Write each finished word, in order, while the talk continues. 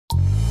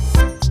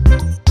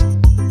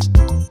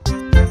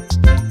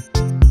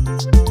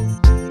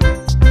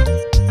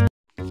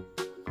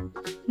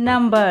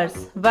Numbers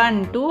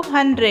 1 to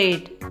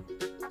 100.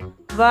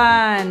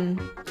 1,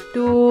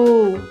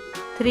 2,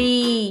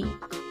 3,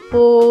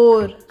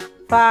 4,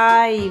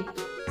 5,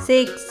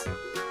 6,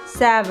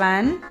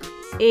 7,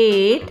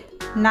 8,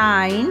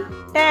 9,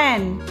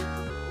 10.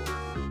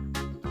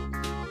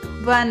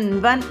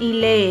 1, 1,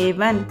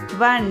 11.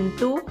 1,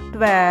 2,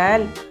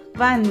 12.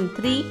 1,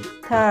 3,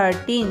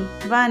 13.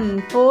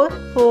 1, 4,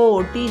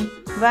 14.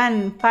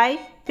 1, 5,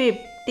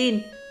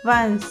 15.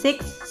 1,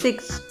 6,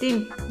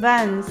 16.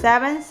 1,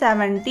 7,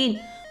 17.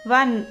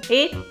 1,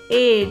 8,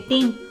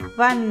 18.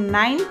 1,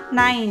 9,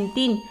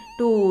 19.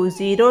 2,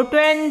 0,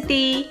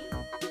 20.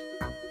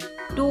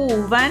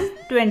 2, 1,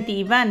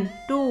 21.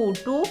 2,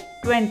 2,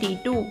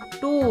 22.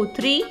 2,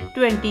 3,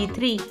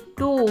 23.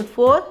 2,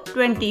 4,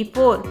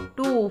 24.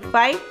 2,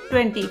 5,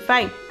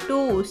 25.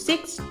 2,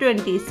 6,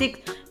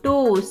 26.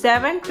 2,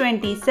 7,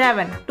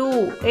 27.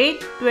 2, 8,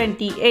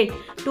 28.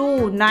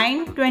 2,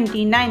 9,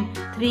 29.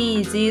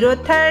 3, 0,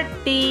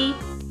 30.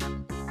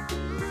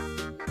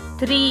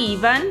 3,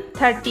 1,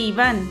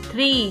 31.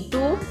 3,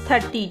 2,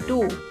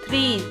 32.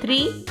 3,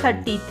 3,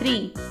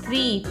 33.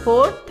 3,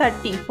 4,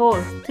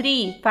 34.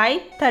 3,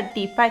 5,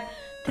 35.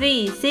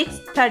 3,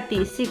 6,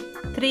 36.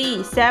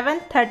 3, 7,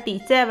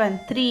 37.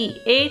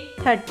 3, 8,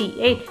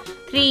 38.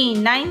 3,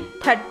 9,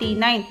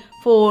 39.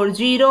 4,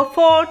 0,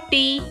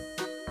 40.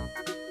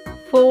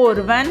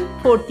 4, 1,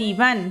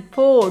 41.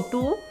 4,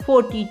 2,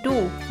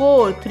 42.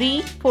 4,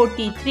 3,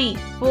 43.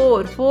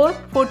 4, 4,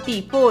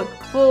 44.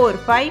 4,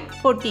 5,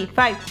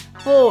 45.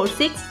 4,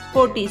 6,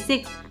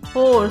 46.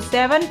 4,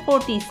 7,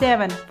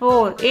 47.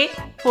 4, 8,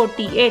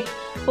 48.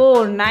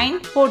 4, 9,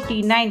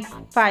 49.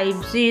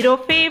 5, 0,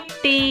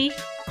 50.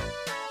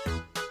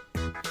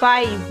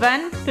 5,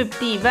 1,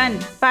 51.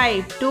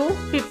 5, 2,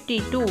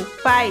 52.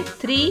 5,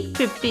 3,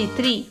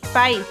 53.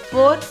 5,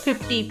 4,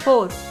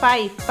 54.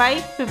 5,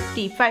 5,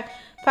 55.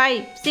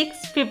 5,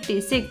 6,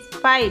 56.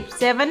 5,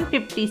 7,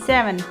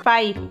 57.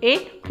 5,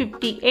 8,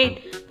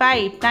 58.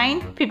 5,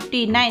 9,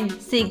 59.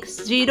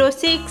 6, 0,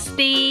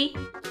 60.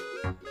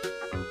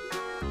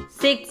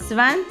 6,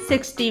 1,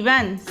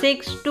 61.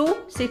 6, 2,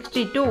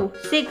 62.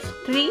 6,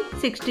 3,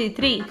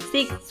 63.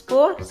 6,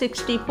 4,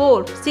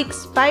 64.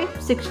 6, 5,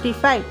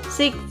 65.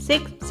 6,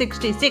 6,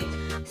 66.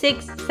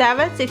 6,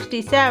 7,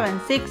 67.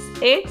 6,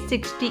 8,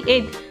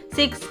 68.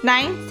 6,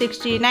 9,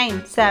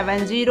 69.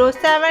 7, 0,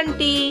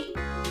 70.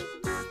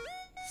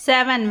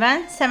 7,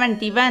 1,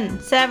 71.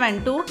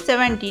 7, 2,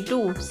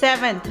 72.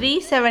 7,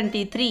 3,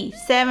 73.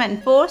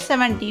 7, 4,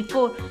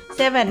 74.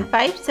 7,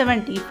 5,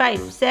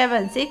 75.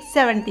 7, 6,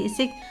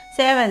 76.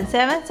 7,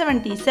 7,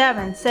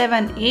 77.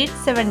 7, 8,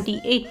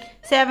 78.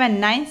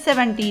 7, 9,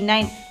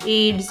 79.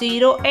 8,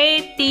 0,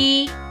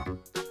 80.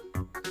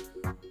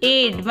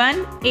 8,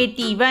 1,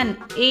 81.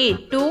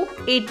 8, 2,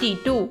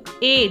 82.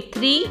 8,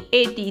 3,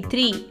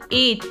 83.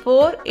 8,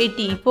 4,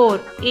 84.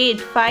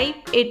 8, 5,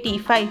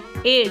 85.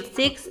 8,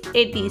 6,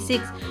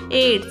 86.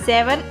 8,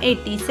 7,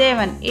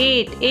 87.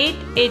 8, 8,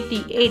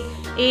 88.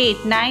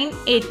 8, 9,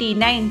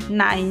 89.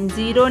 9,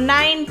 0,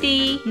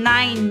 90.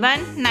 9,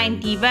 1,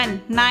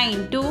 91.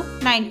 9, 2,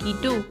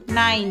 92.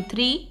 9,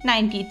 3,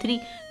 93.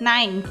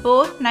 9,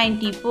 4,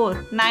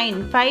 94.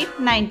 9, 5,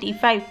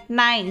 95.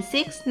 9,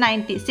 6,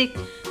 96.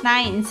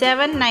 9,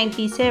 7,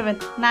 97.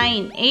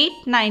 9, 8,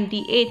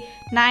 98.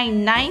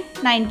 9, 9,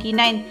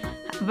 99.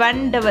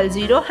 1,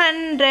 0,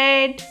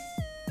 100.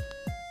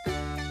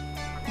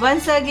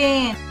 Once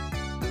again.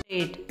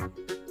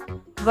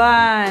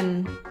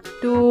 1,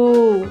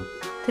 2,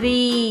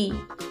 3,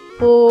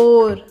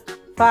 4,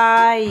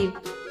 5,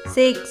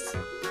 6,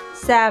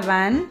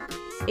 7,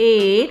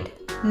 8,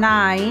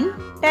 9,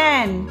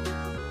 10.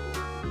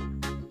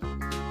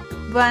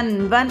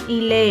 1, 1,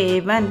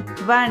 11.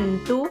 1,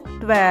 2,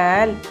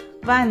 12.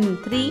 1,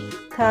 3,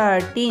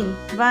 13.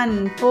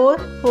 1, 4,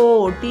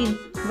 14.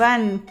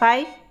 1,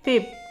 5,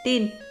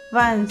 15.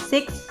 1,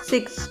 6,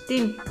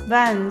 16.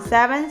 1,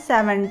 7,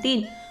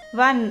 17.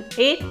 1,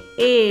 8,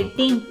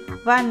 18.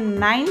 1,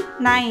 9,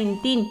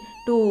 19.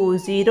 2,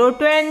 0,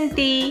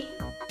 20.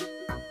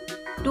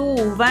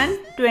 2, 1,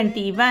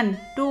 21.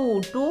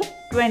 2, 2,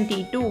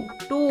 22.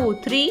 2,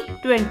 3,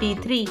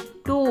 23.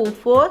 2,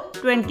 4,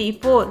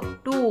 24.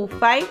 2,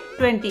 5,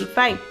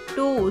 25.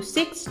 2,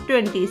 6,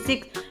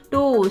 26.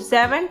 2,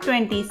 7,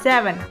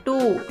 27.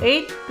 2,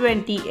 8,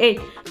 28.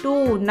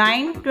 2,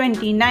 9,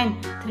 29.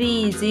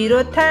 3,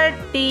 0,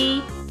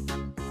 30.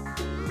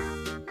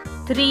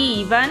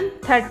 3, 1,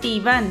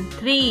 31.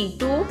 3,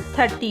 2,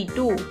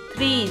 32.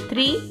 3,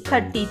 3,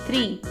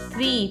 33.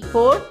 3,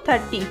 4,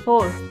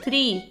 34.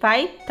 3,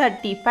 5,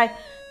 35.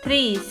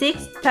 3,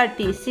 6,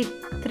 36.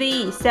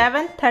 3,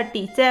 7,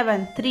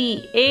 37.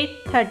 3, 8,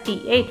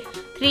 38.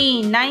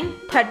 3, 9,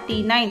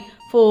 39.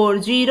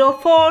 4, 0,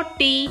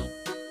 40.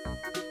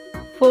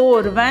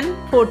 4, 1,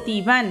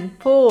 41.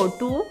 4,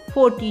 2,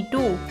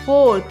 42.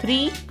 4,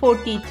 3,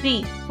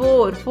 43.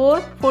 4,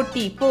 4,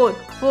 44.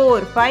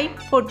 4, 5,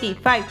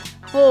 45.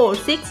 4,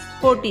 6,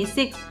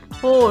 46.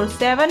 4,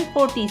 7,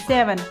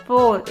 47.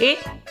 4, 8,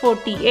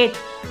 48.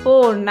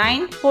 4,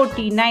 9,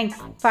 49.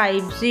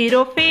 5,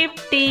 0,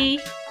 50.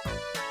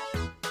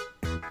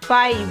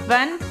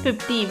 51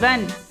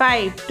 51,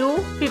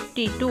 52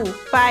 52,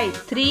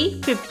 53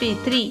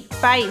 53,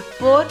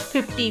 54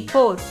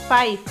 54,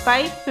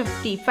 55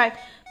 55,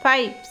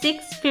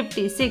 56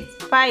 56,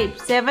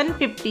 57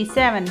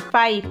 57,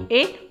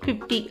 58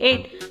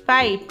 58,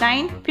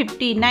 59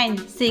 59,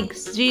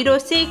 60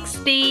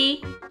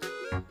 60.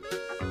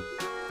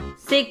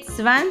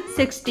 61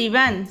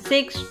 61,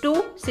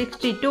 62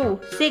 62,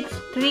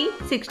 63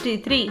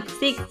 63,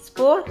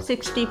 64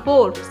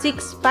 64,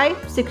 65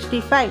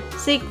 65,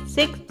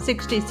 66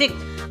 66,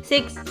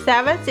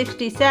 67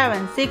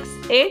 67,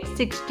 68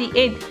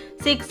 68,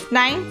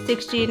 69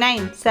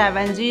 69,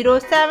 70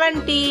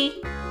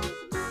 70.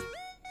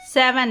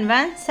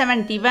 71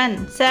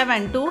 71,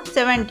 72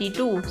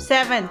 72,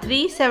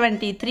 73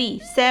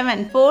 73,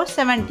 74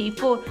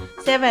 74,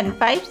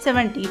 75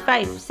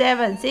 75,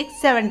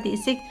 76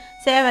 76,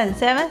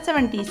 77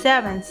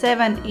 77,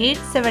 78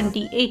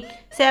 78,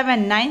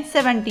 79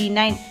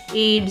 79,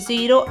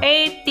 80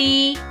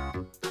 80.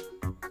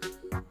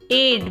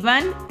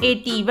 81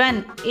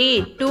 81,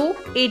 82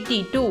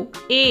 82,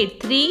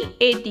 83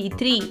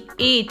 83,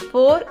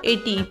 84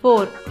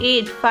 84,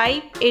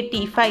 85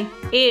 85,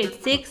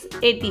 86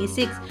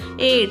 86,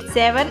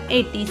 87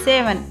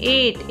 87,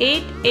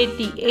 88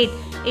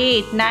 88,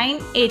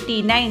 89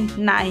 89,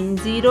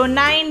 90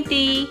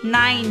 90,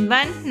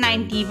 91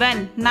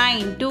 91,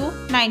 92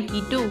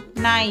 92,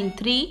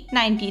 93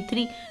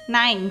 93,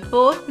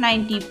 94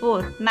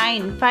 94,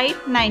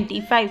 95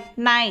 95,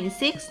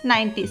 96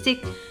 96,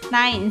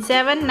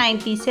 97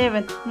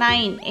 97,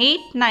 98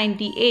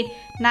 98,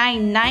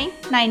 99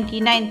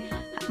 99,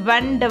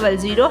 100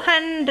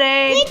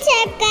 100.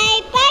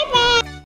 Subscribe. Bye bye.